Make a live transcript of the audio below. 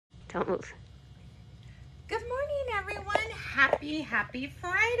Don't move. Good morning, everyone. Happy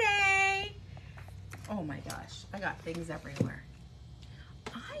Friday. Oh my gosh, I got things everywhere.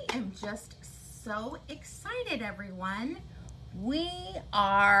 I am just so excited, everyone. We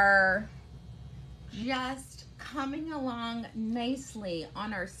are just coming along nicely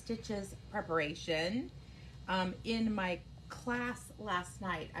on our stitches preparation. In my class last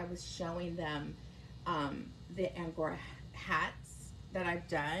night, I was showing them the Angora hats that I've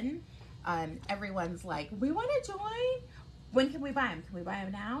done. Everyone's like, we want to join. When can we buy them? Can we buy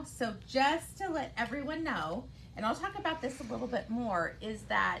them now? So just to let everyone know, and I'll talk about this a little bit more, is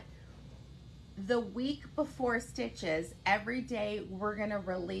that the week before stitches, every day we're going to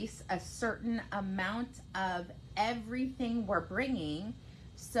release a certain amount of everything we're bringing.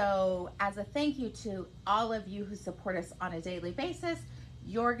 So as a thank you to all of you who support us on a daily basis,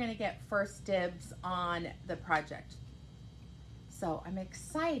 you're going to get first dibs on the project. So I'm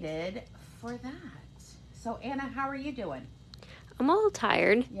excited for that. So Anna, how are you doing? I'm a little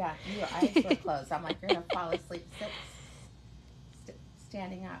tired. Yeah, your eyes were closed. I'm like, you're going to fall asleep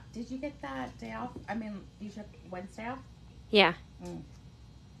standing up. Did you get that day off? I mean, you took Wednesday off? Yeah.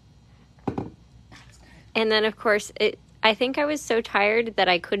 That's good. And then, of course, I think I was so tired that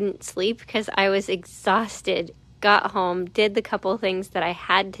I couldn't sleep because I was exhausted. Got home, did the couple things that I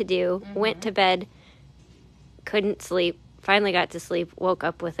had to do, went to bed, couldn't sleep, finally got to sleep, woke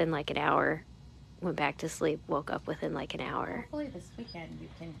up within like an hour, went back to sleep, woke up within like an hour. Hopefully this weekend you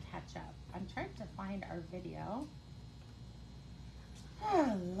can catch up. I'm trying to find our video.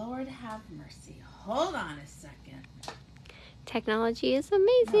 Oh, Lord have mercy. Hold on a second. Technology is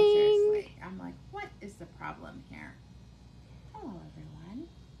amazing. No, seriously. I'm like, what is the problem here? Hello, everyone.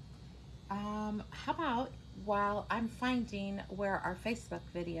 How about while I'm finding where our Facebook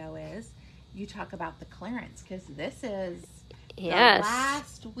video is, you talk about the clearance, because this is the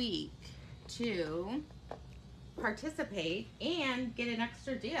last week to participate and get an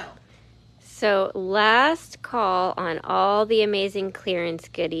extra deal. So last call on all the amazing clearance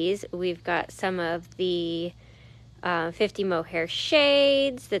goodies. We've got some of the 50 mohair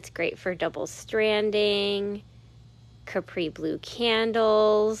shades. That's great for double stranding. Capri blue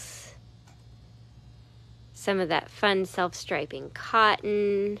candles. Some of that fun self-striping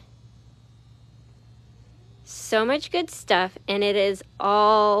cotton. So much good stuff, and it is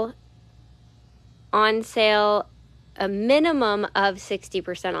all on sale, a minimum of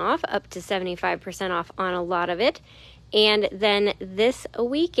 60% off, up to 75% off on a lot of it. And then this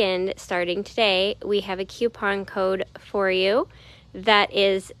weekend, starting today, we have a coupon code for you that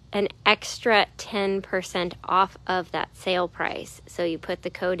is an extra 10% off of that sale price. So you put the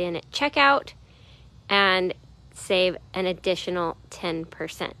code in at checkout and save an additional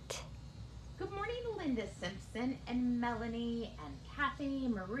 10%. Good morning, Linda Simpson and Melanie and Kathy,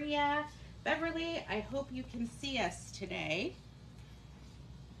 Maria, Beverly. I hope you can see us today.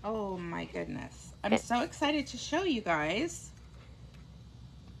 Oh my goodness. I'm so excited to show you guys.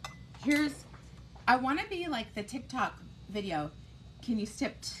 I want to be like the TikTok video. Can you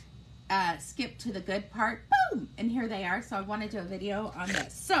skip to the good part? Boom! And here they are. So I want to do a video on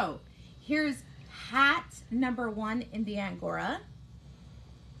this. So here's hat number 1 in the Angora.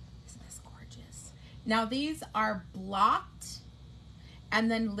 Isn't this gorgeous? Now these are blocked,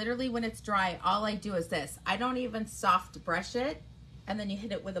 and then literally when it's dry, all I do is this. I don't even soft brush it, and then you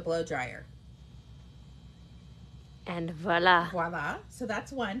hit it with a blow dryer. And voila. Voila. So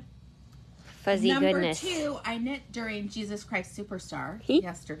that's one. Fuzzy goodness. Number 2, I knit during Jesus Christ Superstar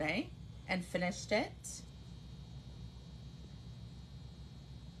yesterday and finished it.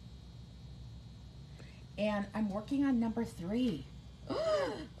 And I'm working on number 3. Look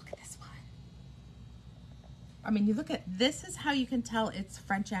at this one. I mean, you look at, this is how you can tell it's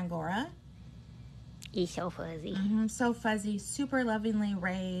French Angora. He's so fuzzy. So fuzzy, super lovingly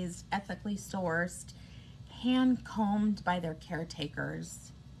raised, ethically sourced, hand combed by their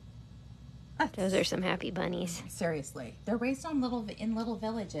caretakers. Those are some happy bunnies. Seriously. They're raised on in little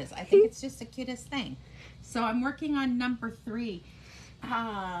villages. I think it's just the cutest thing. So I'm working on number 3.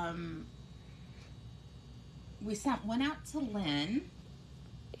 We sent one out to Lynn.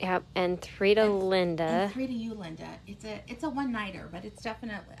 Yep, and 3 to Linda. And 3 to you, Linda. It's a one-nighter, but it's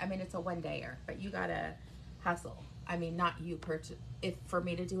definitely, I mean, it's a one-dayer, but you gotta hustle. I mean, not you for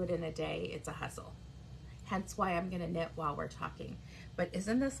me to do it in a day, it's a hustle. Hence why I'm gonna knit while we're talking. But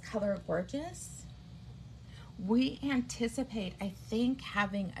isn't this color gorgeous? We anticipate, I think,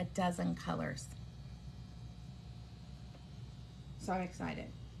 having a dozen colors. So I'm excited.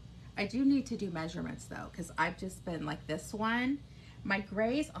 I do need to do measurements though, because I've just been like this one. My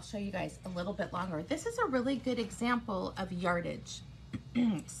grays, I'll show you guys a little bit longer. This is a really good example of yardage.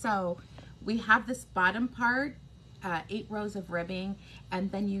 So we have this bottom part, 8 rows of ribbing,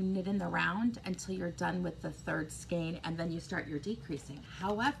 and then you knit in the round until you're done with the third skein, and then you start your decreasing.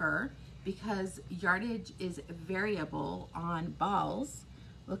 However, because yardage is variable on balls,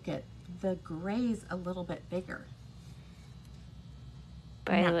 look at the gray's a little bit bigger.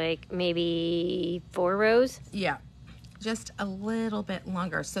 By like maybe 4 rows? Yeah, just a little bit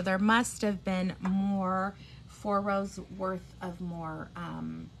longer. So there must have been more, 4 rows worth of more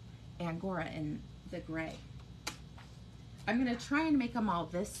Angora in the gray. I'm gonna try and make them all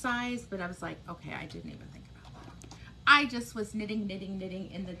this size, but I was like, okay, I didn't even think about that. I just was knitting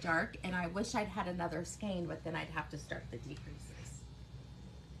in the dark, and I wish I'd had another skein, but then I'd have to start the decreases.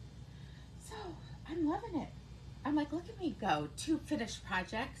 So I'm loving it. I'm like, look at me go. 2 finished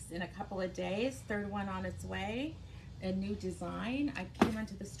projects in a couple of days, 3rd one on its way, a new design. I came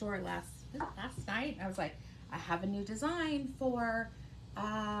into the store last night. I was like, I have a new design for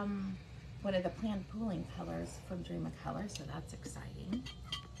one of the planned pooling colors from Dream of Color, so that's exciting.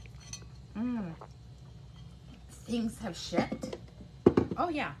 Things have shipped. Oh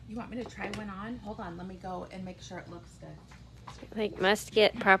yeah, you want me to try one on? Hold on, let me go and make sure it looks good. Like, must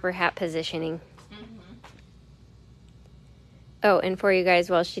get proper hat positioning. Oh, and for you guys,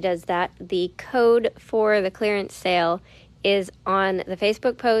 while she does that, the code for the clearance sale is on the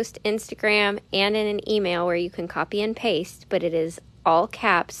Facebook post, Instagram, and in an email where you can copy and paste, but it is all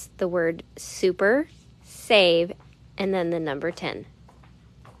caps, the word super, save, and then the number 10.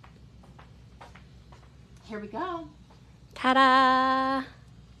 Here we go. Ta-da!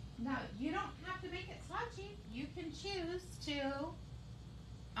 Now, you don't have to make it slouchy. You can choose to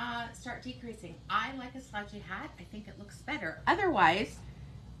start decreasing. I like a slouchy hat. I think it looks better. Otherwise,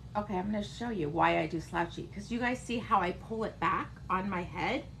 okay, I'm going to show you why I do slouchy. Because you guys see how I pull it back on my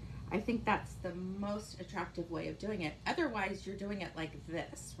head? I think that's the most attractive way of doing it. Otherwise, you're doing it like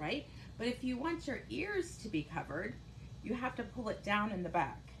this, right? But if you want your ears to be covered, you have to pull it down in the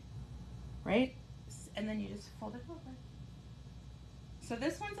back, right? And then you just fold it over. So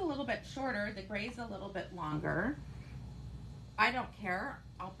this one's a little bit shorter. The gray's a little bit longer. I don't care.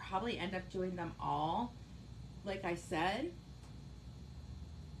 I'll probably end up doing them all, like I said.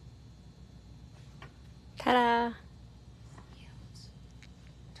 Ta-da!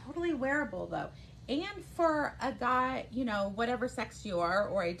 Totally wearable though. And for a guy, you know, whatever sex you are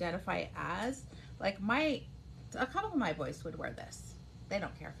or identify as, like a couple of my boys would wear this. They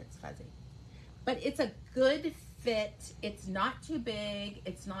don't care if it's fuzzy. But it's a good fit. It's not too big.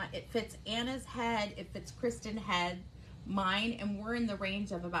 It fits Anna's head. It fits Kristen's head, mine, and we're in the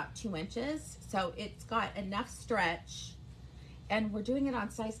range of about 2 inches. So it's got enough stretch, and we're doing it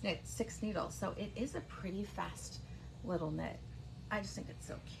on size knit 6 needles. So it is a pretty fast little knit. I just think it's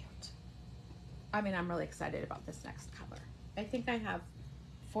so cute. I mean, I'm really excited about this next color. I think I have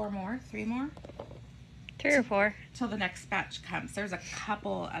 3 more. 3 or 4. Till the next batch comes. There's a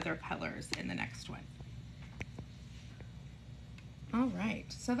couple other colors in the next one. All right,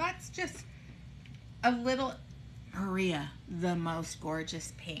 so that's just a little, Maria, the most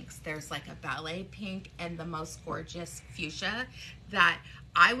gorgeous pinks. There's like a ballet pink and the most gorgeous fuchsia that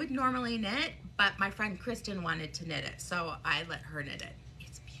I would normally knit, but my friend Kristen wanted to knit it, so I let her knit it.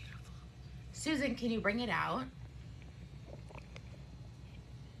 It's beautiful. Susan, can you bring it out?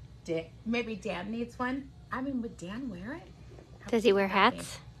 Maybe Dan needs one. I mean, would Dan wear it? Does he wear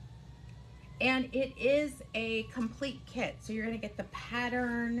hats? And it is a complete kit. So you're going to get the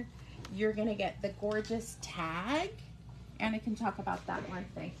pattern. You're going to get the gorgeous tag. And I can talk about that one.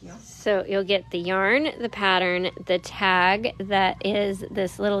 Thank you. So you'll get the yarn, the pattern, the tag that is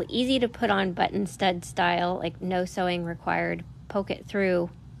this little easy to put on button stud style, like no sewing required. Poke it through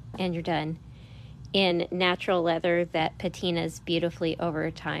and you're done. In natural leather that patinas beautifully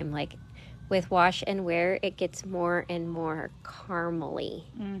over time. Like with wash and wear, it gets more and more caramely.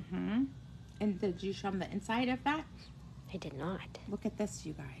 Mm-hmm. And did you show them the inside of that? I did not. Look at this,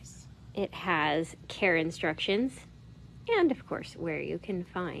 you guys. It has care instructions and, of course, where you can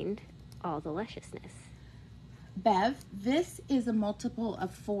find all the lusciousness. Bev, this is a multiple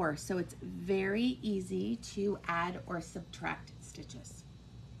of 4, so it's very easy to add or subtract stitches.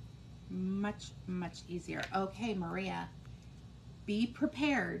 Much, much easier. Okay, Maria, be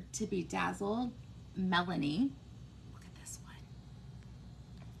prepared to be dazzled. Melanie, look at this one.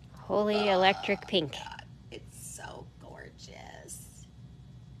 Holy electric pink. God, it's so gorgeous.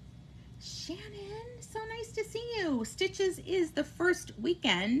 Shannon, so nice to see you. Stitches is the first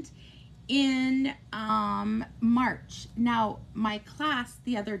weekend in March. Now, my class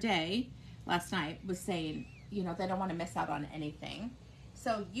the other day, last night, was saying, you know, they don't want to miss out on anything.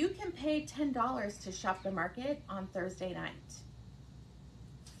 So you can pay $10 to shop the market on Thursday night.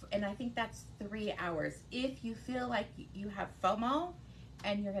 and I think that's 3 hours. If you feel like you have FOMO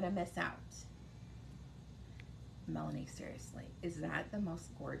and you're gonna miss out. Melanie, seriously, is that the most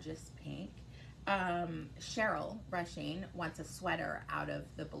gorgeous pink? Cheryl Rushing wants a sweater out of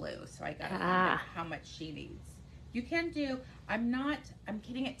the blue, so I gotta find out how much she needs. You can do, I'm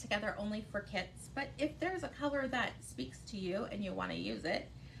getting it together only for kits, but if there's a color that speaks to you and you want to use it,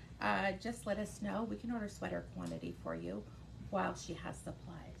 just let us know. We can order sweater quantity for you while she has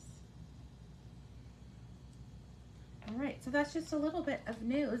supplies. All right, so that's just a little bit of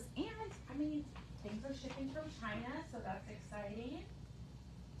news, and I mean, things are shipping from China, so that's exciting.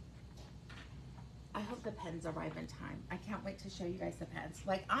 I hope the pens arrive in time. I can't wait to show you guys the pens.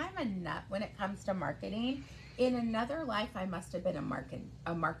 Like, I'm a nut when it comes to marketing. In another life, I must have been a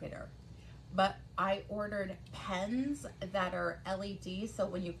marketer. But I ordered pens that are LED, so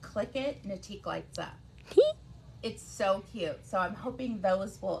when you click it, Natique lights up. It's so cute. So I'm hoping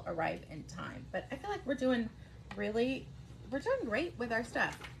those will arrive in time. But I feel like we're doing great with our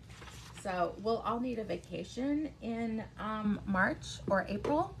stuff. So we'll all need a vacation in March or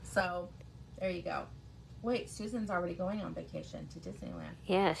April. So there you go. Wait, Susan's already going on vacation to Disneyland.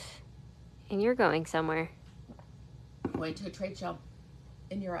 Yes. And you're going somewhere. Going to a trade show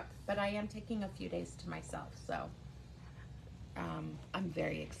in Europe. But I am taking a few days to myself. So I'm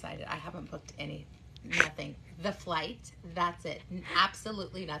very excited. I haven't booked nothing. The flight, that's it.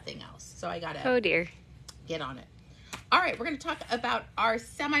 Absolutely nothing else. So I got to get on it. All right, we're going to talk about our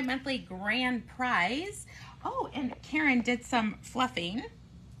semi-monthly grand prize. Oh, and Karen did some fluffing.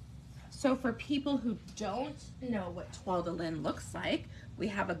 So for people who don't know what Toile de Lin looks like, we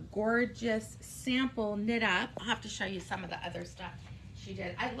have a gorgeous sample knit up. I'll have to show you some of the other stuff she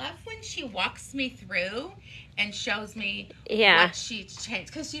did. I love when she walks me through and shows me what she changed.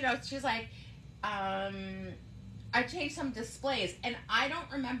 Because, you know, she's like, I changed some displays, and I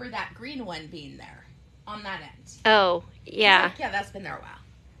don't remember that green one being there on that end. Oh, yeah. Like, yeah, that's been there a while.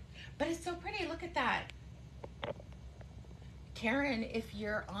 But it's so pretty. Look at that. Karen, if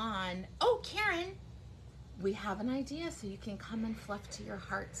you're on... Oh, Karen, we have an idea so you can come and fluff to your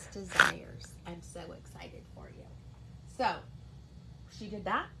heart's desires. I'm so excited for you. So, she did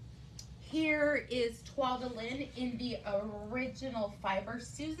that. Here is Toile de Lin in the original fiber.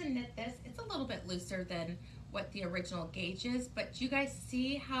 Susan knit this. It's a little bit looser than what the original gauge is, but you guys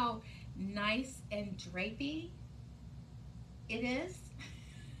see how nice and drapey it is?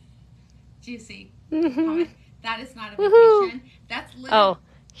 Juicy. That is not a vacation. That's literally... Oh,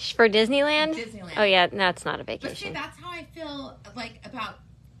 for Disneyland? Disneyland. Oh, yeah, that's not a vacation. But see, that's how I feel like about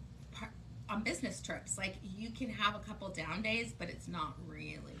on business trips. Like, you can have a couple down days, but it's not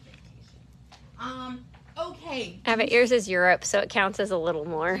really vacation. Okay. But yours is Europe, so it counts as a little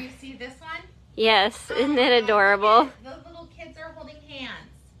more. Do you see this one? Yes, isn't it adorable? The little kids are holding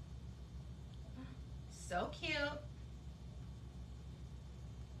hands. So cute.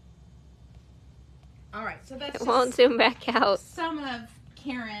 All right, so that's it won't zoom back out. Some of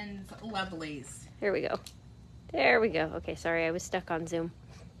Karen's lovelies. There we go. There we go. Okay, sorry, I was stuck on Zoom.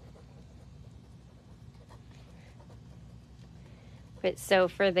 But so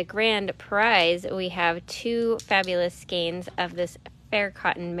for the grand prize, we have 2 fabulous skeins of this Fair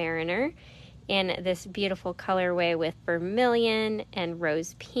Cotton Mariner in this beautiful colorway with vermilion and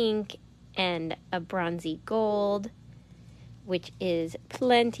rose pink and a bronzy gold, which is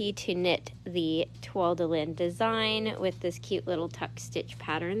plenty to knit the Toile de Lin design with this cute little tuck stitch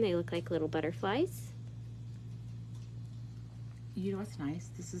pattern. They look like little butterflies. You know what's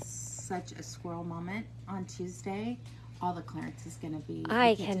nice? This is such a squirrel moment. On Tuesday, all the clearance is going to be...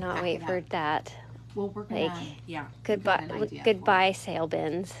 I cannot wait for that. Well, we're going to... Yeah. Goodbye sale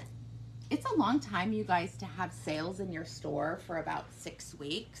bins. It's a long time, you guys, to have sales in your store for about 6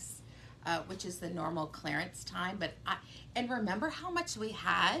 weeks. Which is the normal clearance time, but and remember how much we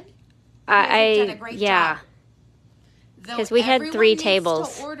had? I've done a great job. Because we had 3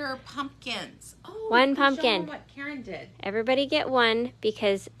 tables. To order pumpkins. Oh, 1 pumpkin. Show them what Karen did. Everybody get 1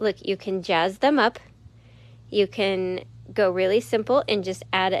 because look, you can jazz them up. You can go really simple and just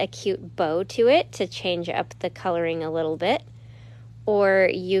add a cute bow to it to change up the coloring a little bit, or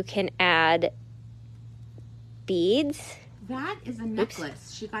you can add beads. That is a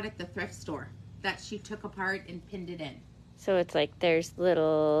necklace she got at the thrift store that she took apart and pinned it in. So it's like there's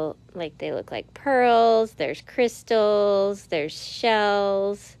little, like they look like pearls, there's crystals, there's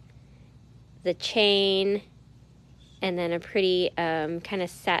shells, the chain, and then a pretty kind of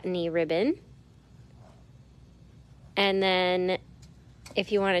satiny ribbon. And then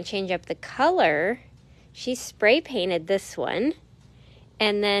if you want to change up the color, she spray painted this one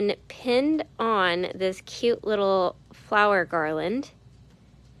and then pinned on this cute little flower garland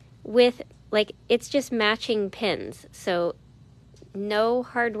with, like, it's just matching pins. So no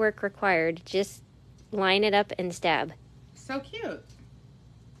hard work required. Just line it up and stab. So cute.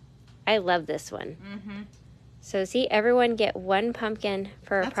 I love this one. Mm-hmm. So see, everyone get one pumpkin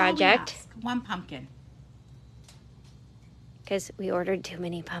for a project. All we ask. One pumpkin. Because we ordered too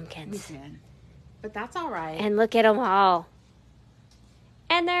many pumpkins. We did. But that's all right. And look at them all.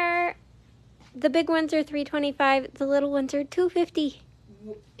 And the big ones are $3.25. The little ones are $2.50.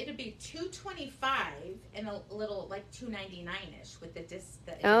 It'll be $2.25 and a little like $2.99-ish with the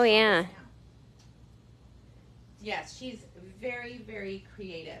oh yeah. Discount. Yes, she's very, very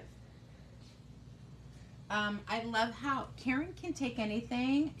creative. I love how Karen can take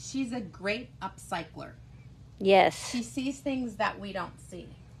anything. She's a great upcycler. Yes. She sees things that we don't see.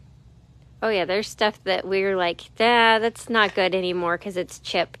 Oh yeah, there's stuff that we're like, that's not good anymore because it's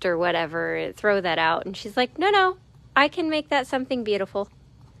chipped or whatever. Throw that out. And she's like, no, I can make that something beautiful.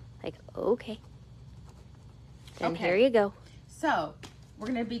 Like, okay. Then here you go. So, we're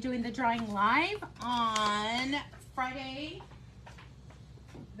going to be doing the drawing live on Friday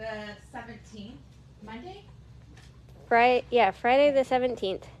the 17th. Monday? Friday the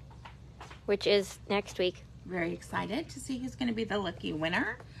 17th, which is next week. Very excited to see who's going to be the lucky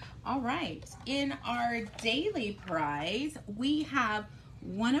winner. All right. In our daily prize, we have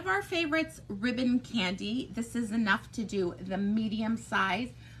one of our favorites, ribbon candy. This is enough to do the medium size.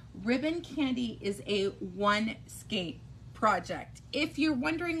 Ribbon candy is a one skate project. If you're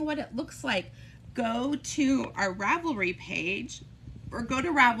wondering what it looks like, go to our Ravelry page or go to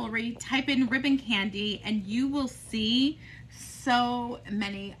Ravelry, type in ribbon candy, and you will see so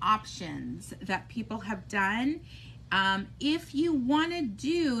many options that people have done. If you want to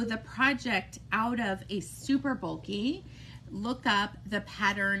do the project out of a super bulky, look up the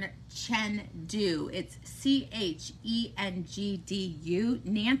pattern Chengdu. It's Chengdu.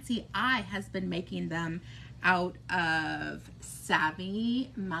 Nancy I has been making them out of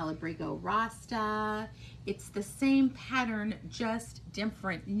Savvy, Malabrigo Rasta. It's the same pattern, just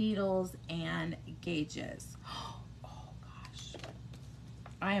different needles and gauges. Oh gosh.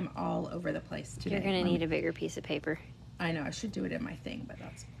 I am all over the place today. You're going to need a bigger piece of paper. I know, I should do it in my thing, but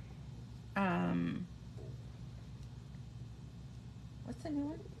that's... what's the new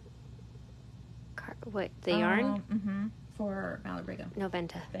one? What, the yarn? Mm-hmm. For Malabrigo.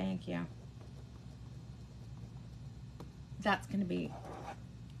 Noventa. Thank you. That's going to be...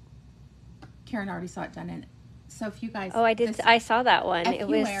 Karen already saw it done in. So if you guys... Oh, I did. I saw that one. It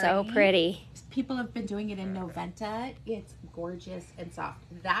was so pretty. People have been doing it in Noventa. It's gorgeous and soft.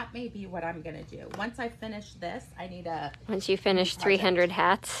 That may be what I'm going to do. Once I finish this, I need a... Once you finish 300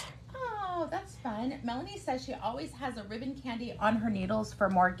 hats. Oh, that's fun. Melanie says she always has a ribbon candy on her needles for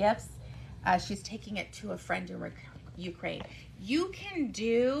more gifts. She's taking it to a friend in Ukraine. You can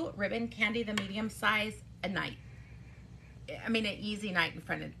do ribbon candy, the medium size, a night. I mean, an easy night in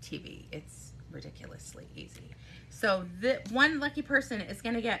front of the TV. It's ridiculously easy. So the one lucky person is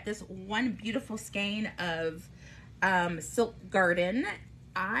going to get this one beautiful skein of Silk Garden.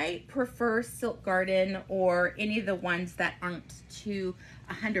 I prefer Silk Garden or any of the ones that aren't to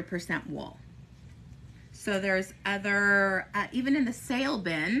 100% wool. So there's other, even in the sale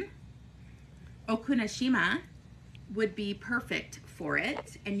bin, Okunashima would be perfect for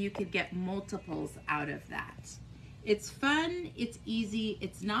it, and you could get multiples out of that. It's fun, it's easy,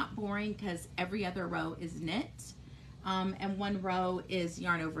 it's not boring because every other row is knit, and one row is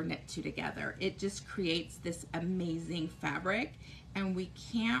yarn over knit two together. It just creates this amazing fabric, and we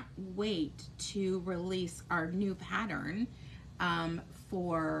can't wait to release our new pattern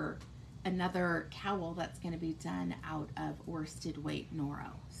for another cowl that's going to be done out of worsted weight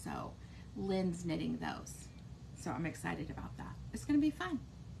Noro. So Lynn's knitting those. So I'm excited about that. It's going to be fun.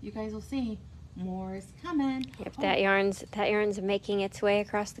 You guys will see. More is coming. Yep, that yarn's making its way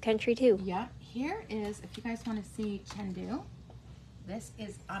across the country too. Yep. Here is, if you guys want to see Chengdu, this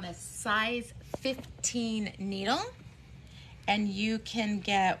is on a size 15 needle, and you can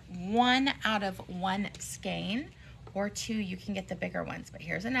get one out of one skein, or two, you can get the bigger ones. But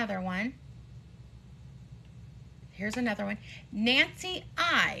here's another one. Here's another one. Nancy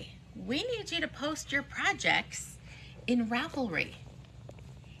I, we need you to post your projects in Ravelry.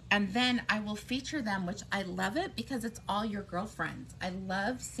 And then I will feature them, which I love it because it's all your girlfriends. I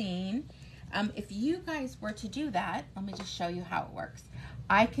love seeing, if you guys were to do that, let me just show you how it works.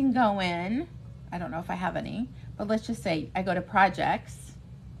 I can go in, I don't know if I have any, but let's just say I go to projects.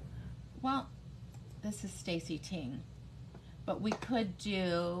 Well, this is Stacy Ting, but we could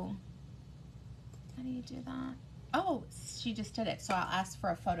do, how do you do that? Oh, she just did it. So I'll ask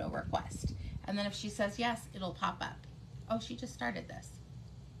for a photo request. And then if she says yes, it'll pop up. Oh, she just started this.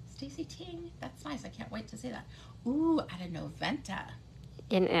 Stacy Ting. That's nice. I can't wait to see that. Ooh, at a Noventa.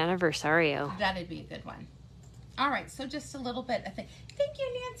 An Anniversario. That'd be a good one. All right, so just a little bit. I think. Thank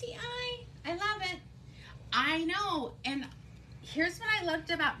you, Nancy I love it. I know. And here's what I loved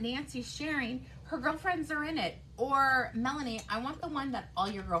about Nancy sharing. Her girlfriends are in it. Or Melanie, I want the one that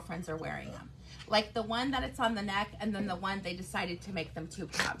all your girlfriends are wearing them. Like the one that it's on the neck, and then the one they decided to make them two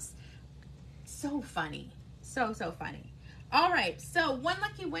cups. So funny. So funny. All right, so one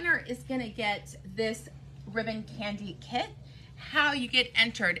lucky winner is going to get this ribbon candy kit. How you get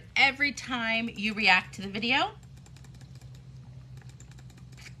entered every time you react to the video.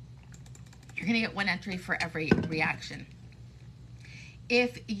 You're going to get one entry for every reaction.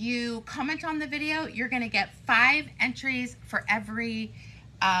 If you comment on the video, you're going to get 5 entries for every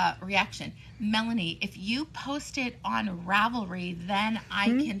reaction. Melanie, if you post it on Ravelry, then I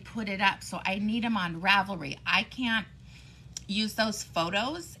can put it up. So I need them on Ravelry. I can't use those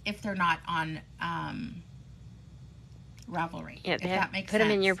photos if they're not on Ravelry. Yeah, if that makes sense. Put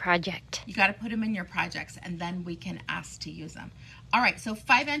them in your project. You got to put them in your projects, and then we can ask to use them. All right, so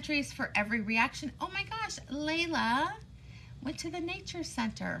 5 entries for every reaction. Oh my gosh, Layla went to the nature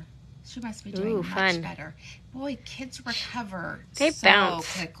center. She must be doing much better. Boy, kids recover so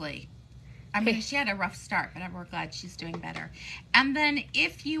quickly. I mean, she had a rough start, but we're glad she's doing better. And then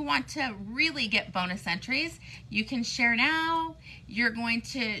if you want to really get bonus entries, you can share now. You're going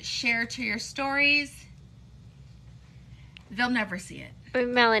to share to your stories. They'll never see it. But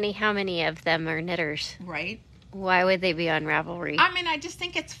Melanie, how many of them are knitters? Right. Why would they be on Ravelry? I mean, I just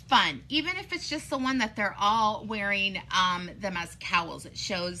think it's fun. Even if it's just the one that they're all wearing them as cowls. It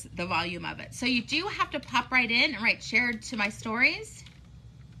shows the volume of it. So you do have to pop right in and write shared to my stories.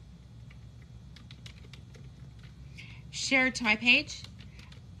 Shared to my page.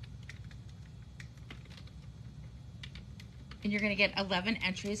 And you're going to get 11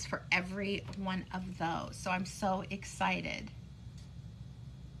 entries for every one of those. So I'm so excited.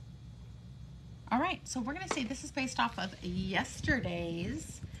 All right, so we're going to see, this is based off of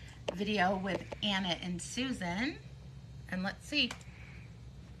yesterday's video with Anna and Susan. And let's see.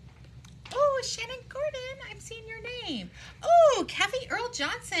 Oh, Shannon Gordon, I'm seeing your name. Oh, Kathy Earl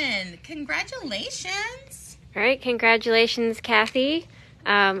Johnson, congratulations. All right, congratulations, Kathy.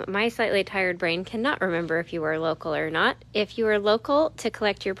 My slightly tired brain cannot remember if you are local or not. If you are local to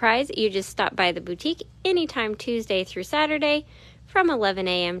collect your prize, you just stop by the boutique anytime Tuesday through Saturday from 11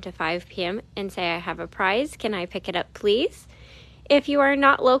 a.m. to 5 p.m. and say, I have a prize. Can I pick it up, please? If you are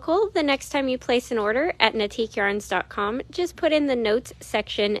not local, the next time you place an order at NatiqueYarns.com, just put in the notes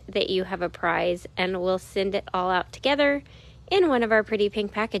section that you have a prize, and we'll send it all out together in one of our pretty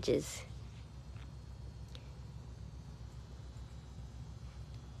pink packages.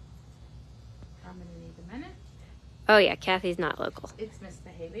 I'm going to need a minute. Oh yeah, Kathy's not local. It's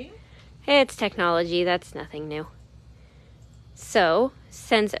misbehaving. It's technology. That's nothing new. So,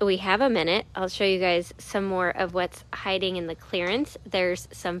 since we have a minute, I'll show you guys some more of what's hiding in the clearance. There's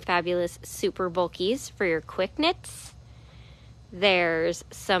some fabulous super bulkies for your quick knits. There's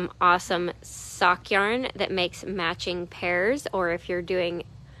some awesome sock yarn that makes matching pairs, or if you're doing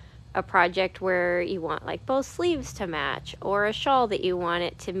a project where you want like both sleeves to match, or a shawl that you want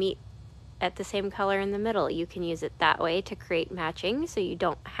it to meet at the same color in the middle, you can use it that way to create matching so you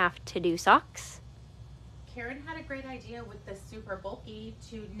don't have to do socks. Karen had a great idea with the super bulky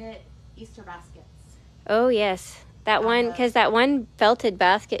to knit Easter baskets. Oh yes, that one, because that one felted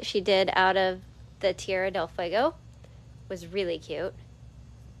basket she did out of the Tierra del Fuego was really cute.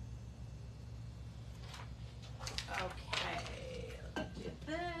 Okay, let's do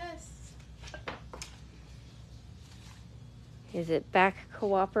this. Is it back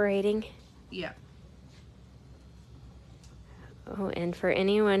cooperating? Yeah. Oh, and for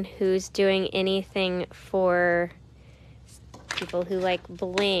anyone who's doing anything for people who like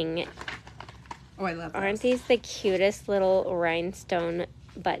bling, Oh, I love those. aren't these the cutest little rhinestone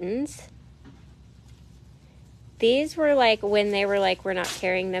buttons? These were like, when they were like, we're not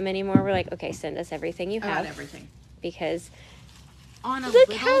carrying them anymore, we're like, okay, send us everything you I have. got everything. Because On a look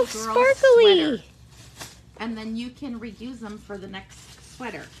little how girl sparkly! sweater. And then you can reuse them for the next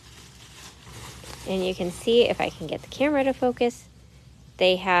sweater. And you can see, if I can get the camera to focus,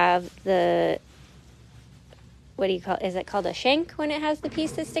 they have the, what do you call, is it called a shank when it has the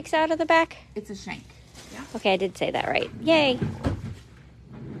piece that sticks out of the back? It's a shank. Yeah. Okay, I did say that right. Yay!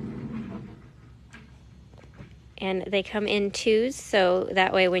 And they come in twos, so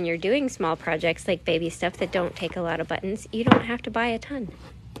that way when you're doing small projects like baby stuff that don't take a lot of buttons, you don't have to buy a ton.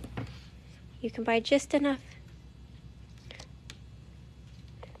 You can buy just enough.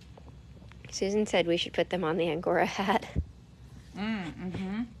 Susan said we should put them on the Angora hat.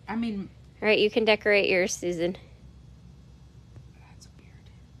 I'm mean... All right, you can decorate yours, Susan. That's weird.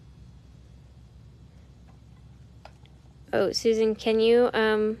 Oh, Susan, can you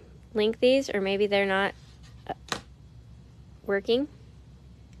link these? Or maybe they're not working?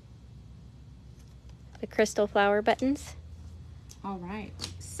 The crystal flower buttons. All right.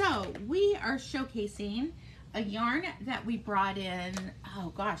 So we are showcasing a yarn that we brought in,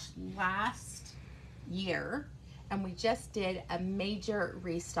 oh gosh, last year. And we just did a major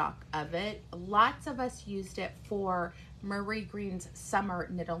restock of it. Lots of us used it for Marie Green's summer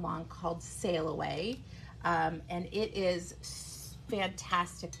knit along called Sail Away. And it is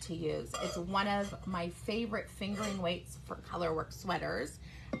fantastic to use. It's one of my favorite fingering weights for colorwork sweaters.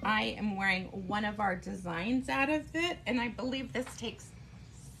 I am wearing one of our designs out of it, and I believe this takes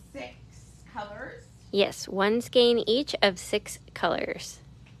 6 colors. Yes, 1 skein each of 6 colors.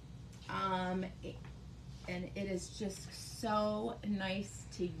 And it is just so nice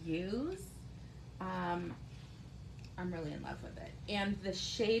to use. I'm really in love with it. And the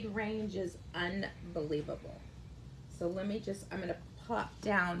shade range is unbelievable. So let me just, I'm gonna pop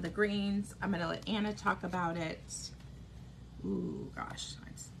down the greens. I'm gonna let Anna talk about it. Ooh, gosh.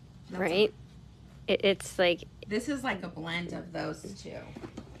 Right? It's like... This is like a blend of those two.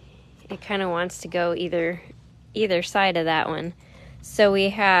 It kind of wants to go either side of that one. So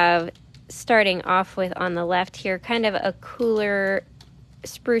we have, starting off with on the left here, kind of a cooler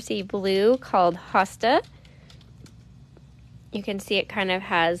sprucey blue called Hosta. You can see it kind of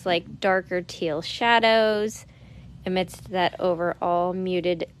has like darker teal shadows amidst that overall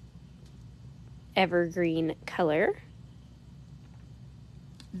muted evergreen color.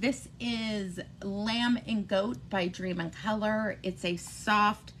 This is Lamb and Goat by Dream and Color. It's a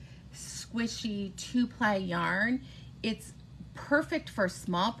soft, squishy 2-ply yarn. It's perfect for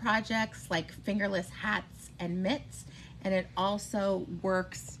small projects like fingerless hats and mitts, and it also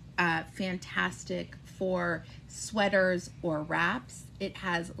works fantastic for sweaters or wraps. It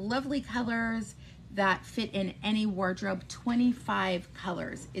has lovely colors that fit in any wardrobe, 25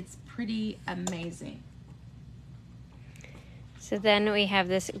 colors. It's pretty amazing. So then we have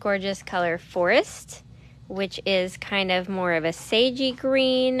this gorgeous color Forest, which is kind of more of a sagey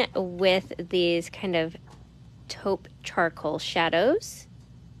green with these kind of taupe charcoal shadows.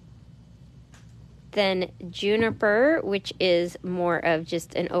 Then Juniper, which is more of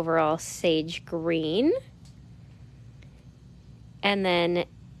just an overall sage green. And then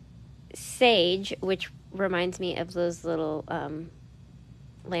Sage, which reminds me of those little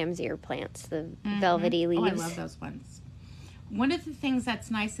lamb's ear plants, the velvety leaves. Oh, I love those ones. One of the things that's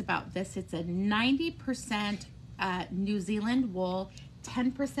nice about this, it's a 90% New Zealand wool,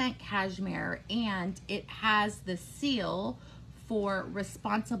 10% cashmere, and it has the seal for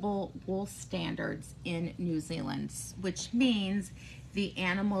responsible wool standards in New Zealand, which means the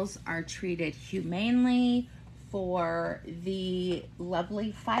animals are treated humanely for the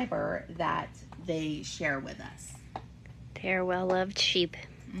lovely fiber that they share with us. They're well-loved sheep.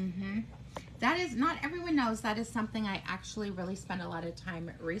 Mm-hmm. That is, not everyone knows, that is something I actually really spend a lot of time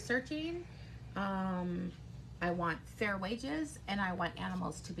researching. I want fair wages, and I want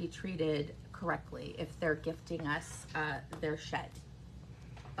animals to be treated correctly if they're gifting us their shed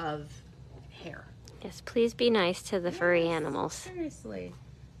of hair. Yes, please be nice to the furry animals. Seriously.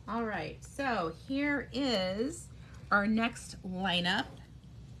 All right, so here is our next lineup.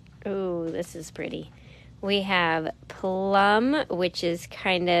 Oh, this is pretty. We have Plum, which is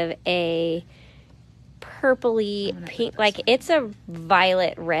kind of a purpley pink, like it's a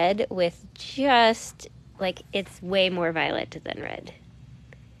violet red with just, like, it's way more violet than red.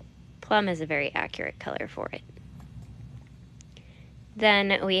 Plum is a very accurate color for it.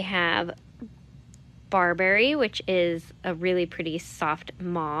 Then we have Barberry, which is a really pretty soft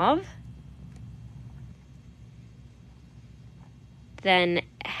mauve. Then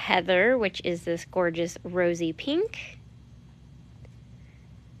Heather, which is this gorgeous rosy pink.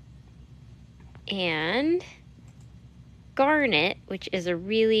 And Garnet, which is a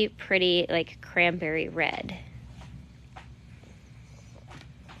really pretty, like, cranberry red.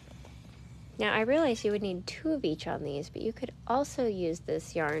 Now, I realize you would need 2 of each on these, but you could also use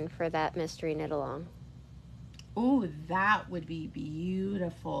this yarn for that mystery knit along. Oh, that would be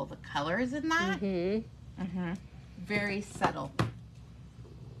beautiful. The colors in that. Mm-hmm. Mm-hmm. Very subtle.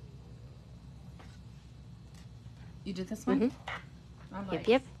 You did this one? Mm-hmm.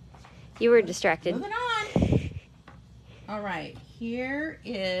 Yep. You were distracted. Moving on. All right. Here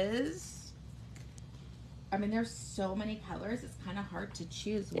is, I mean, there's so many colors. It's kind of hard to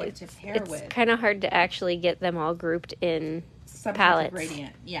choose what to pair with. It's kind of hard to actually get them all grouped in Some palettes.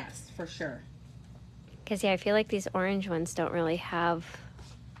 Gradient. Yes, for sure. Because, yeah, I feel like these orange ones don't really have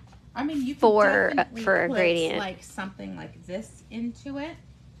I mean, you could for definitely a put gradient. like something like this into it,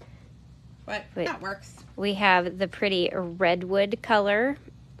 but that works. We have the pretty redwood color,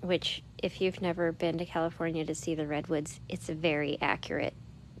 which if you've never been to California to see the redwoods, it's a very accurate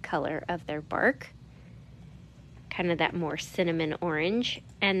color of their bark. Kind of that more cinnamon orange.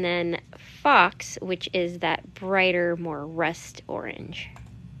 And then fox, which is that brighter, more rust orange.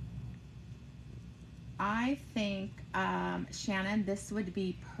 I think, Shannon, this would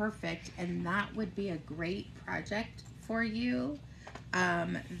be perfect, and that would be a great project for you.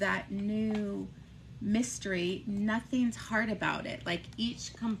 That new mystery, nothing's hard about it. Like,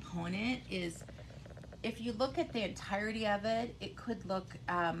 each component is, if you look at the entirety of it, it could look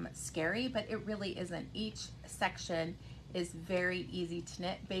scary, but it really isn't. Each section is very easy to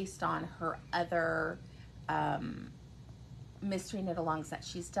knit based on her other mystery knit-alongs that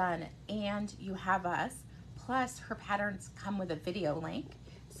she's done. And you have us, plus her patterns come with a video link.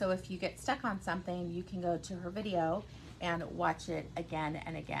 So if you get stuck on something, you can go to her video and watch it again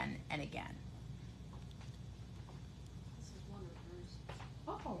and again and again. This is one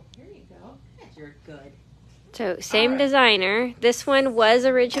of hers. Oh, here you go. You're good. So same designer. This one was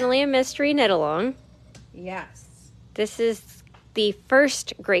originally a mystery knit-along. Yes. This is the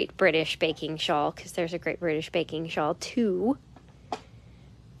first Great British Baking Shawl, because there's a Great British Baking Shawl too.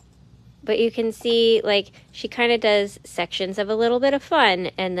 But you can see, like, she kind of does sections of a little bit of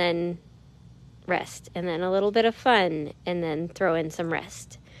fun and then rest, and then a little bit of fun and then throw in some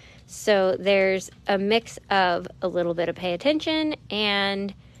rest. So there's a mix of a little bit of pay attention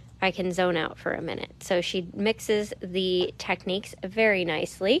and I can zone out for a minute. So she mixes the techniques very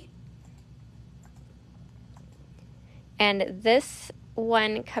nicely. And this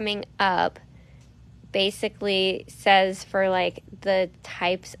one coming up basically says for like the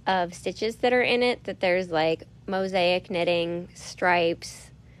types of stitches that are in it, that there's like mosaic knitting,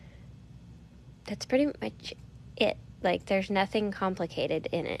 stripes. That's pretty much it. Like, there's nothing complicated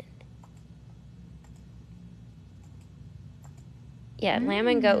in it. Yeah, lamb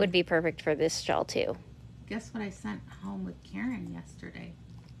and goat would be perfect for this shawl too. Guess what I sent home with Karen yesterday?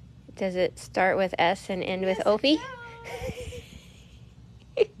 Does it start with S and end with Opie?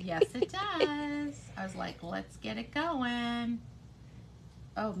 Yes, it does. I was like, let's get it going.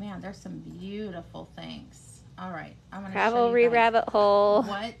 Oh man, there's some beautiful things. All right, I'm gonna show you guys Rabbit hole.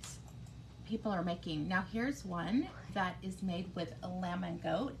 what people are making. Now here's one that is made with a lamb and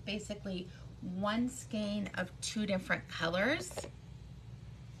goat. Basically, one skein of 2 different colors.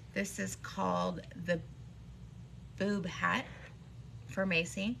 This is called the boob hat for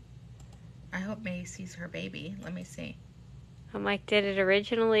Macy. I hope Macy's her baby. Let me see. I'm like, did it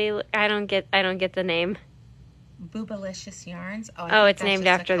originally? I don't get the name. Boobalicious Yarns. Oh, it's named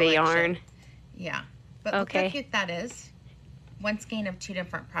after the yarn. Yeah, but look how cute that is. One skein of 2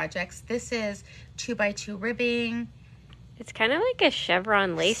 different projects. This is 2x2 ribbing. It's kind of like a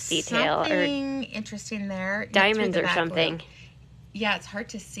chevron lace detail, Something interesting there. Diamonds or something. Loop. Yeah, it's hard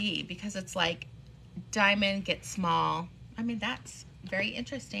to see because it's like diamond gets small. I mean, that's very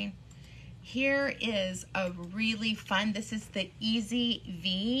interesting. Here is a really fun, this is the Easy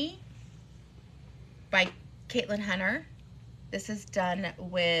V by Caitlin Hunter. This is done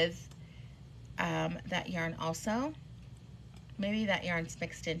with that yarn also. Maybe that yarn's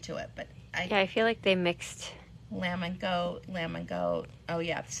mixed into it, but I feel like they mixed lamb and goat. Oh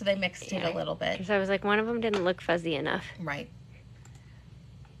yeah, so they mixed it a little bit. Because I was like, one of them didn't look fuzzy enough. Right.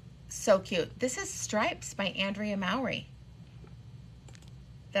 So cute. This is Stripes by Andrea Mowry.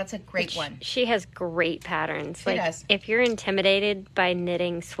 That's a great one. She has great patterns. She does. If you're intimidated by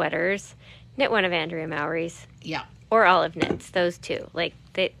knitting sweaters, knit one of Andrea Mowry's. Yeah. Or Olive Knits, those two. Like,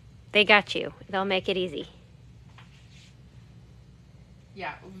 they got you. They'll make it easy.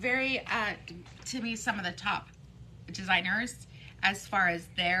 Yeah, very, to me, some of the top designers, as far as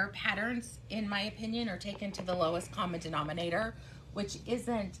their patterns, in my opinion, are taken to the lowest common denominator, which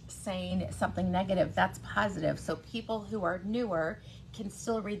isn't saying something negative. That's positive. So people who are newer can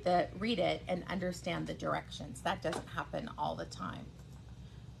still read it and understand the directions. That doesn't happen all the time.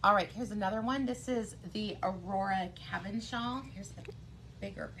 All right, here's another one. This is the Aurora Cabin Shawl. Here's a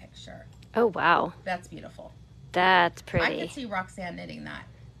bigger picture. Oh, wow. That's beautiful. That's pretty. I can see Roxanne knitting that.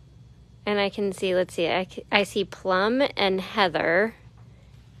 And I can see, let's see, I see plum and heather,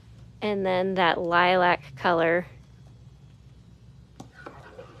 and then that lilac color.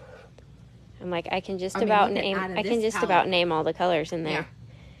 I'm like, I can just about name all the colors in there. Yeah.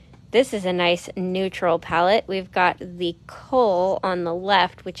 This is a nice neutral palette. We've got the coal on the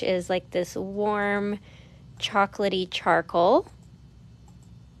left, which is like this warm chocolatey charcoal.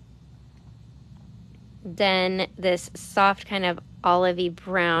 Then this soft kind of olivey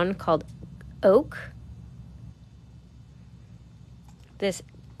brown called Oak. This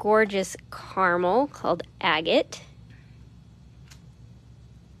gorgeous caramel called Agate.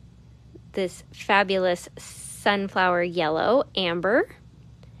 This fabulous sunflower yellow, Amber.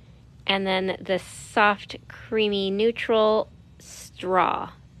 And then the soft, creamy, neutral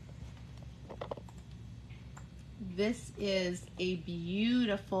Straw. This is a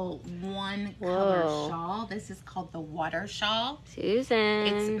beautiful one color Whoa. shawl. This is called the Water Shawl. Susan.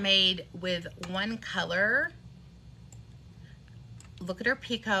 It's made with one color. Look at her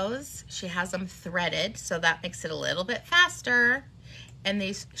picots. She has them threaded, so that makes it a little bit faster. And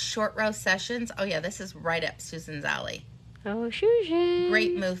these short row sessions, oh yeah, this is right up Susan's alley. Oh, Susan.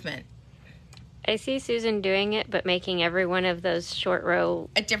 Great movement. I see Susan doing it, but making every one of those short row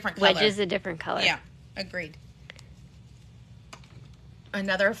A different color. wedges a different color. Yeah, agreed.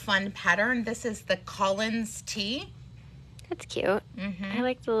 Another fun pattern. This is the Collins Tee. That's cute. Mm-hmm. I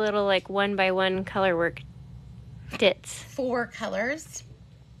like the little like 1x1 color work dits. 4 colors.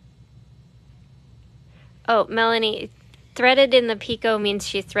 Oh, Melanie, threaded in the picot means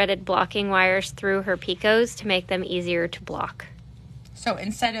she threaded blocking wires through her picots to make them easier to block. So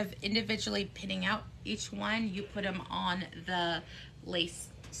instead of individually pinning out each one, you put them on the lace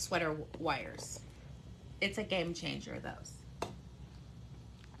sweater wires. It's a game changer, those.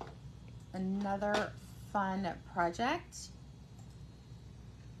 Another Fun project.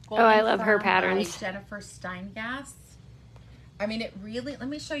 Oh, I love her Goldemfern patterns. by Jennifer Steingast. I mean, it really, let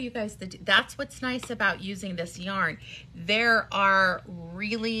me show you guys, that's what's nice about using this yarn. There are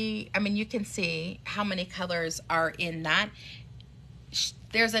really, I mean, you can see how many colors are in that.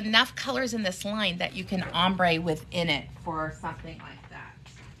 There's enough colors in this line that you can ombre within it for something like that.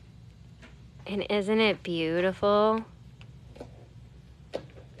 And isn't it beautiful?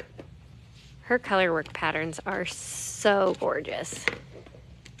 Her color work patterns are so gorgeous.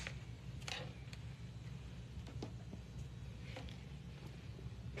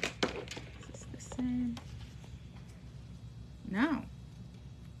 Is this the same? No.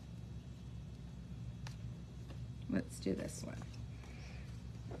 Let's do this one.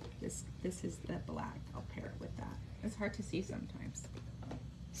 This is the black. I'll pair it with that. It's hard to see sometimes.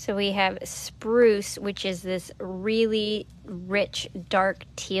 So we have Spruce, which is this really rich, dark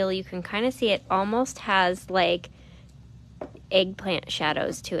teal. You can kind of see it almost has like eggplant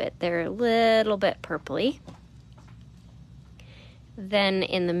shadows to it. They're a little bit purpley. Then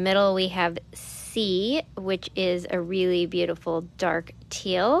in the middle we have Sea, which is a really beautiful dark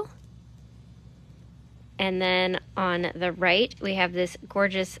teal. And then on the right we have this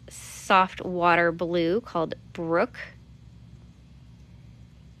gorgeous soft water blue called Brook.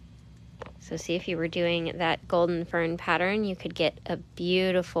 So see, if you were doing that Goldemfern pattern, you could get a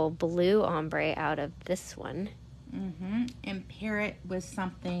beautiful blue ombre out of this one. Mm-hmm. And pair it with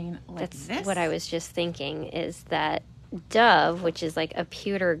something like That's this. what I was just thinking, is that Dove, which is like a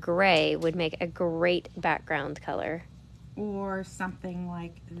pewter gray, would make a great background color. Or something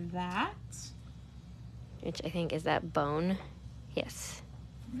like that. Which I think is that Bone. Yes.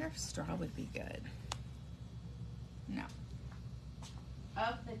 I wonder if straw would be good. No.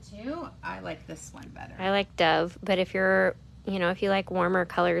 Of the two, I like this one better. I like Dove, but if you're, if you like warmer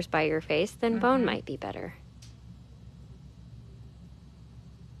colors by your face, then Bone might be better.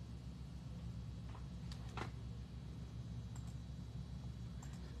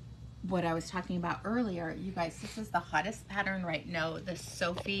 What I was talking about earlier, you guys, this is the hottest pattern right now, the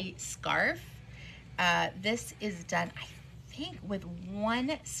Sophie scarf. This is done, I think, with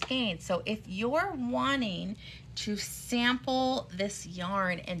one skein. So if you're wanting to sample this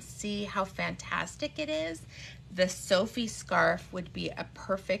yarn and see how fantastic it is, the Sophie scarf would be a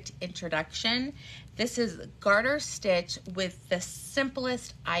perfect introduction. This is garter stitch with the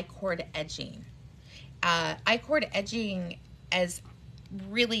simplest I-cord edging. I-cord edging is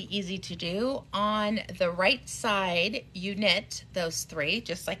really easy to do. On the right side, you knit those 3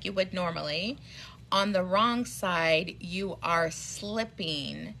 just like you would normally. On the wrong side, you are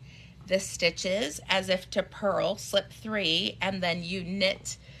slipping the stitches as if to purl, slip 3, and then you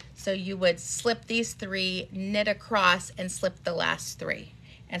knit. So you would slip these 3, knit across, and slip the last 3.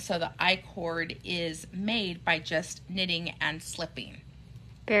 And so the I-cord is made by just knitting and slipping.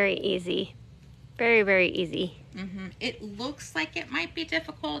 Very easy. Very, very easy. Mm-hmm. It looks like it might be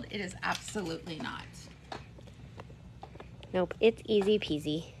difficult. It is absolutely not. Nope, it's easy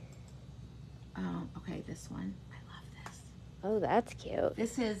peasy. Oh, okay, this one. I love this. Oh, that's cute.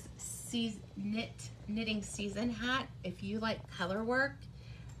 This is knitting season hat. If you like color work,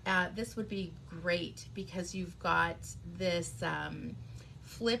 this would be great because you've got this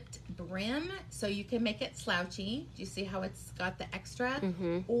flipped brim, so you can make it slouchy. Do you see how it's got the extra?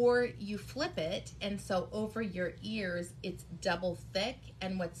 Mm-hmm. Or you flip it, and so over your ears, it's double thick.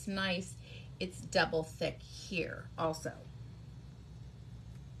 And what's nice, it's double thick here also.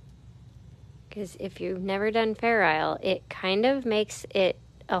 Because if you've never done Fair Isle, it kind of makes it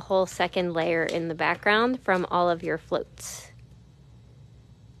a whole second layer in the background from all of your floats.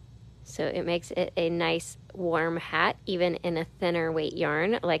 So it makes it a nice warm hat, even in a thinner weight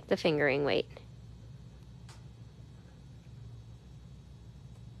yarn, like the fingering weight.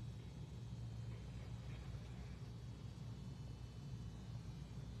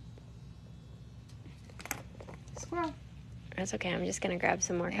 Squirrel. That's okay, I'm just gonna grab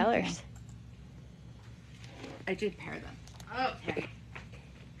some more Thank colors. I did pair them. Okay.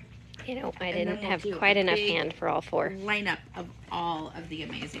 You know, I And didn't then we'll have do quite a enough big hand for all four. Lineup of all of the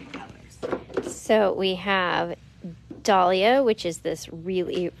amazing colors. So we have Dahlia, which is this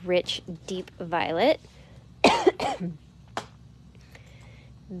really rich, deep violet.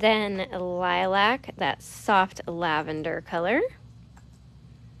 Then Lilac, that soft lavender color.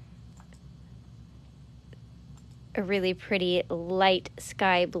 A really pretty light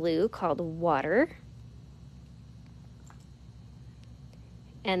sky blue called Water.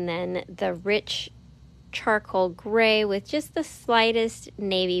 And then the rich charcoal gray with just the slightest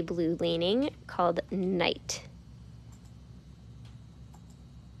navy blue leaning called Night.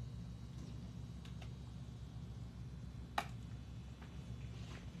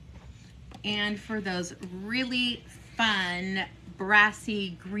 And for those really fun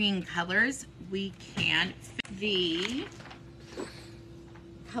brassy green colors, we can fit the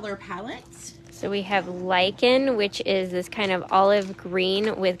color palette. So we have Lichen, which is this kind of olive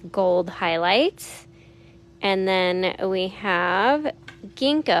green with gold highlights. And then we have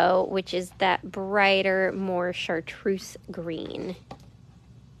Ginkgo, which is that brighter, more chartreuse green.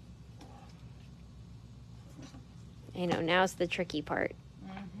 I know, now's the tricky part.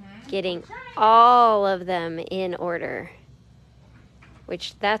 Getting all of them in order,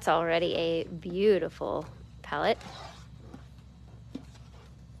 which that's already a beautiful palette.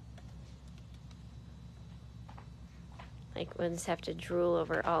 Like, we'll just have to drool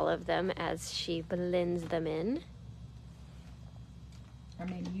over all of them as she blends them in. I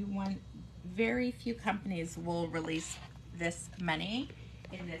mean, very few companies will release this many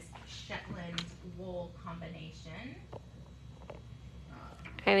in this Shetland wool combination.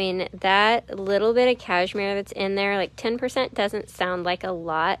 I mean, that little bit of cashmere that's in there, like 10% doesn't sound like a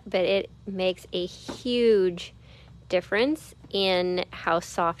lot, but it makes a huge difference in how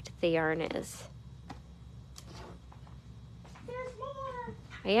soft the yarn is. There's more.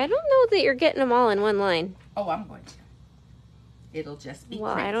 I don't know that you're getting them all in one line. Oh, I'm going to. It'll just be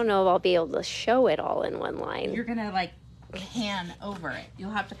Well, crazy. I don't know if I'll be able to show it all in one line. You're going to like pan over it. You'll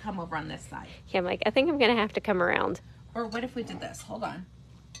have to come over on this side. Yeah, I'm like, I think I'm going to have to come around. Or what if we did this? Hold on.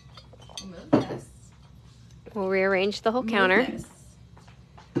 Move this. We'll rearrange the whole Move counter. this.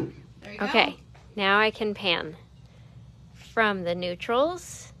 There you go. Okay, now I can pan from the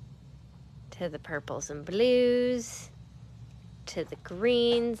neutrals to the purples and blues to the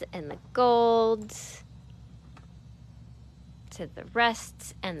greens and the golds to the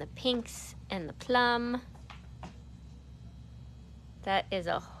rusts and the pinks and the plum. That is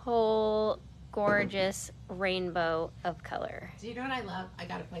a whole gorgeous rainbow of color. Do you know what I love? I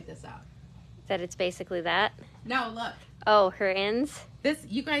gotta point this out. That it's basically that. No, look. Oh, her ends. This,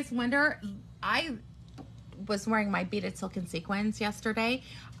 you guys wonder, I was wearing my beaded silken sequins yesterday.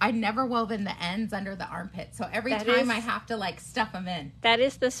 I never woven the ends under the armpit. So every time I have to like stuff them in. That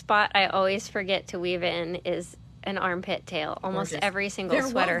is the spot I always forget to weave in, is an armpit tail. Almost Gorgeous. every single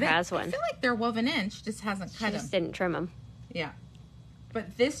sweater has one. I feel like they're woven in. She just hasn't cut She them. just didn't trim them. Yeah.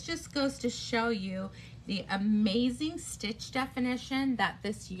 But this just goes to show you the amazing stitch definition that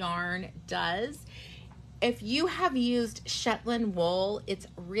this yarn does. If you have used Shetland wool, it's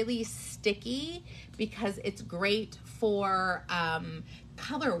really sticky because it's great for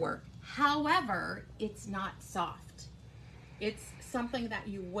color work. However, it's not soft. It's something that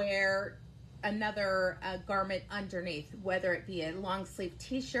you wear another garment underneath, whether it be a long sleeve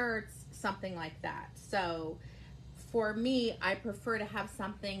t-shirts, something like that. So for me, I prefer to have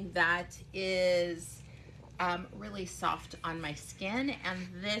something that is really soft on my skin, and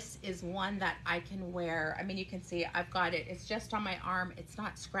this is one that I can wear. I mean, you can see I've got it. It's just on my arm. It's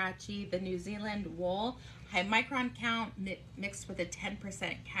not scratchy. The New Zealand wool, high micron count mixed with a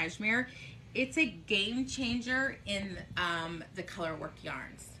 10% cashmere. It's a game changer in the color work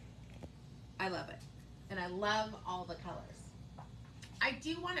yarns. I love it, and I love all the colors. I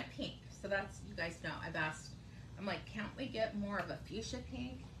do want a pink, so that's, you guys know, I've asked I'm like, can't we get more of a fuchsia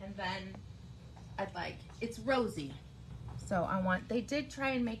pink? And then I'd like, it's rosy. So they did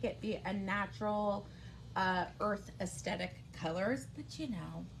try and make it be a natural earth aesthetic colors, but you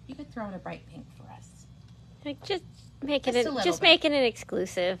know, you could throw in a bright pink for us. Like just making it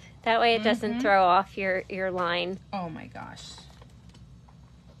exclusive. That way it doesn't throw off your line. Oh my gosh.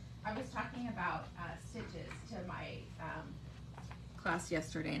 I was talking about stitches to my class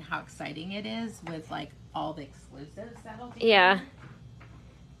yesterday and how exciting it is with like all the exclusives that'll be. Yeah.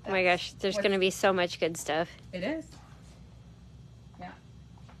 Oh my gosh, there's going to be so much good stuff. It is. Yeah.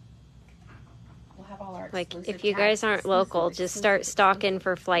 We'll have all our like if you guys aren't local, just start stalking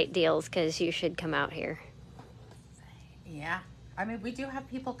for flight deals because you should come out here. Yeah. I mean, we do have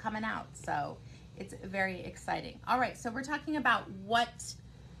people coming out, so it's very exciting. All right, so we're talking about what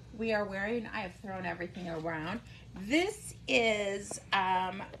we are wearing. I have thrown everything around. This is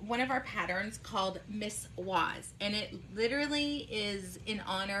one of our patterns called Miss Waz, and it literally is in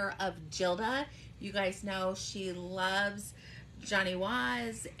honor of Gilda. You guys know she loves Johnny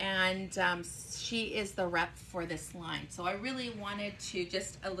Waz, and she is the rep for this line. So I really wanted to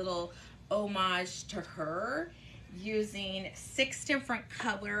just a little homage to her using 6 different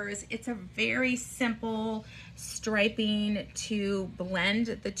colors. It's a very simple striping to blend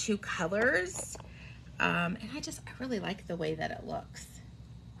the 2 colors. And I really like the way that it looks.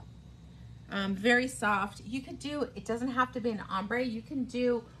 Very soft. You could do, it doesn't have to be an ombre. You can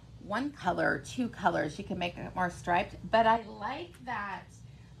do 1 color, 2 colors. You can make it more striped. But I like that.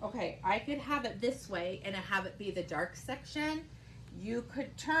 Okay, I could have it this way and have it be the dark section. You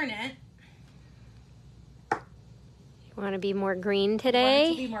could turn it. You want to be more green today? You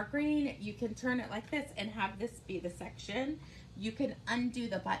want it to be more green. You can turn it like this and have this be the section. You can undo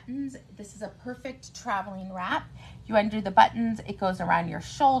the buttons. This is a perfect traveling wrap. You undo the buttons. It goes around your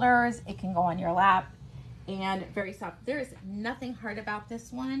shoulders. It can go on your lap. And very soft. There is nothing hard about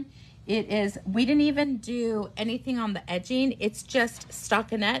this one. It is, we didn't even do anything on the edging. It's just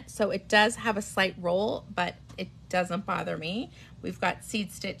stockinette. So it does have a slight roll, but it doesn't bother me. We've got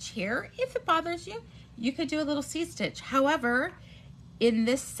seed stitch here. If it bothers you, you could do a little seed stitch. However, in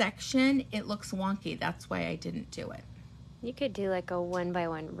this section, it looks wonky. That's why I didn't do it. You could do like a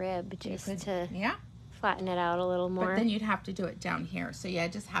 1x1 rib just to flatten it out a little more. But then you'd have to do it down here. So yeah,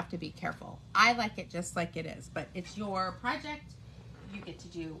 just have to be careful. I like it just like it is, but it's your project. You get to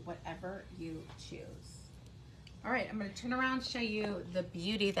do whatever you choose. All right, I'm going to turn around and show you the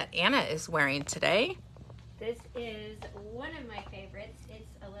beauty that Anna is wearing today. This is one of my favorites. It's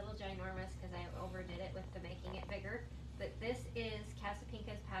a little ginormous because I overdid it with the making it bigger. But this is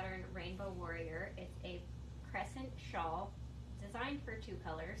Casapinka's pattern Rainbow Warrior. It's a crescent shawl designed for 2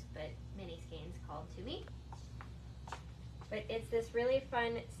 colors, but mini skeins called to me. But it's this really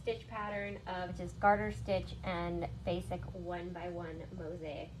fun stitch pattern of just garter stitch and basic 1x1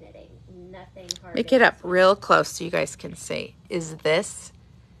 mosaic knitting. Nothing hard. Make it up real close so you guys can see. Is this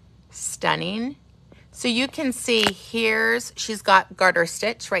stunning? So you can see she's got garter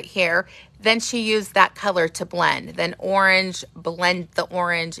stitch right here. Then she used that color to blend. Then orange, blend the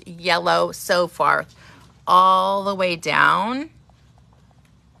orange, yellow, so forth, all the way down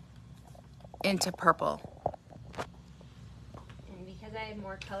into purple. And because I had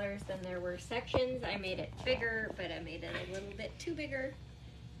more colors than there were sections, I made it bigger, but I made it a little bit too bigger.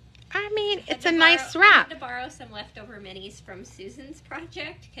 I mean, it's a nice wrap. I had to borrow some leftover minis from Susan's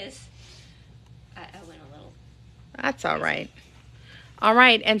project because I went a little. That's all right. All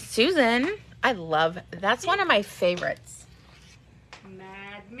right, and Susan, that's one of my favorites.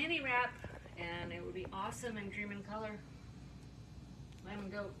 Mad mini wrap, and it would be awesome in dream and color. Lemon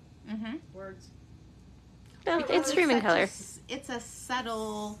goat. Words. Well, it's dream and color. It's a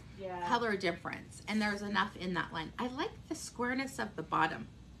subtle color difference, and there's enough in that line. I like the squareness of the bottom.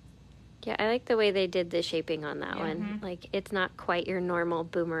 Yeah, I like the way they did the shaping on that one. Like, it's not quite your normal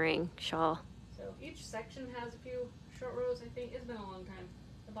boomerang shawl. So each section has a few short rows, I think. It's been a long time.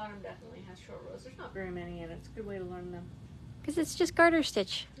 The bottom definitely has short rows. There's not very many in it. It's a good way to learn them. Because it's just garter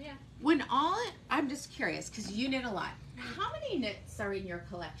stitch. Yeah. I'm just curious, because you knit a lot. How many knits are in your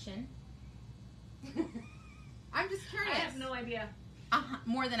collection? I'm just curious. I have no idea.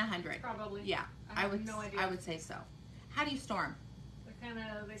 More than 100. Probably. Yeah, I have no idea. I would say so. How do you store them?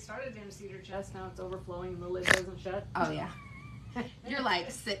 They started in a cedar chest. Now it's overflowing and the lid doesn't shut. Oh, yeah. You're like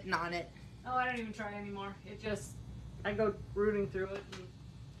sitting on it. Oh, I don't even try anymore. I go rooting through it. And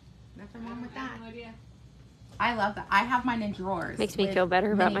nothing wrong with that. I have no idea. I love that. I have mine in drawers. Makes me feel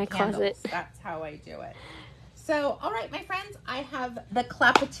better about my candles. closet. That's how I do it. So, all right, my friends, I have the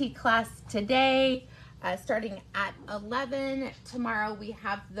Clapety class today. starting at 11. Tomorrow we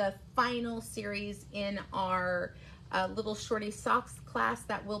have the final series in our little shorty socks class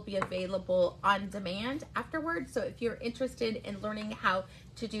that will be available on demand afterwards. So if you're interested in learning how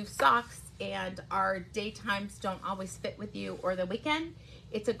to do socks and our daytimes don't always fit with you or the weekend,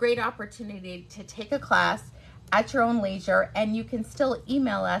 it's a great opportunity to take a class at your own leisure, and you can still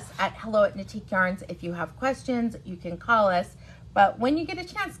email us at hello@NatiqueYarns if you have questions. You can call us, but when you get a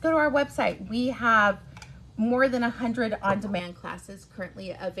chance, go to our website. We have more than 100 on-demand classes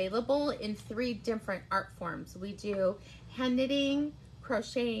currently available in 3 different art forms. We do hand knitting,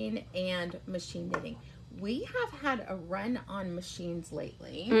 crocheting, and machine knitting. We have had a run on machines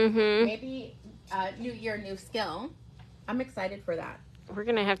lately. Maybe new year, new skill. I'm excited for that. We're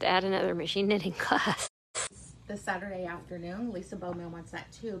going to have to add another machine knitting class. The Saturday afternoon, Lisa Bowman wants that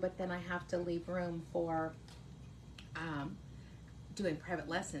too, but then I have to leave room for doing private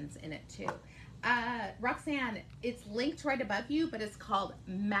lessons in it too. Roxanne, it's linked right above you, but it's called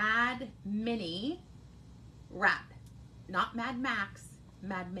Mad Mini Wrap. Not Mad Max,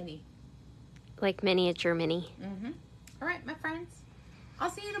 Mad Mini. Like miniature mini. All right, my friends.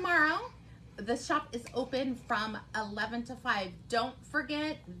 I'll see you tomorrow. The shop is open from 11 to 5. Don't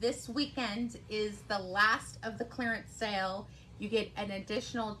forget, this weekend is the last of the clearance sale. You get an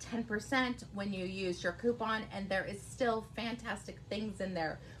additional 10% when you use your coupon, and there is still fantastic things in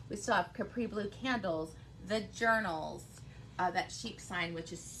there. We still have Capri Blue candles, the journals, that sheep sign,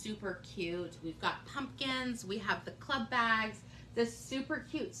 which is super cute. We've got pumpkins. We have the club bags, the super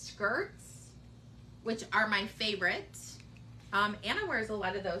cute skirts, which are my favorite. Anna wears a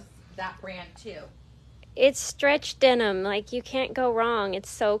lot of that brand too. It's stretch denim. Like, you can't go wrong. It's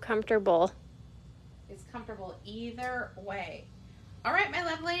so comfortable. It's comfortable either way. All right, my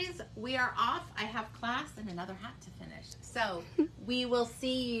lovelies, we are off. I have class and another hat to finish. So we will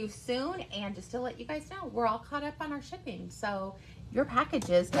see you soon. And just to let you guys know, we're all caught up on our shipping. So your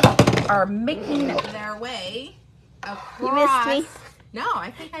packages are making their way across. You missed me. No,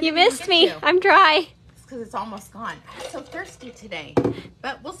 I think I You missed me. You. I'm dry. It's because it's almost gone. I'm so thirsty today.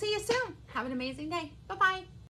 But we'll see you soon. Have an amazing day. Bye-bye.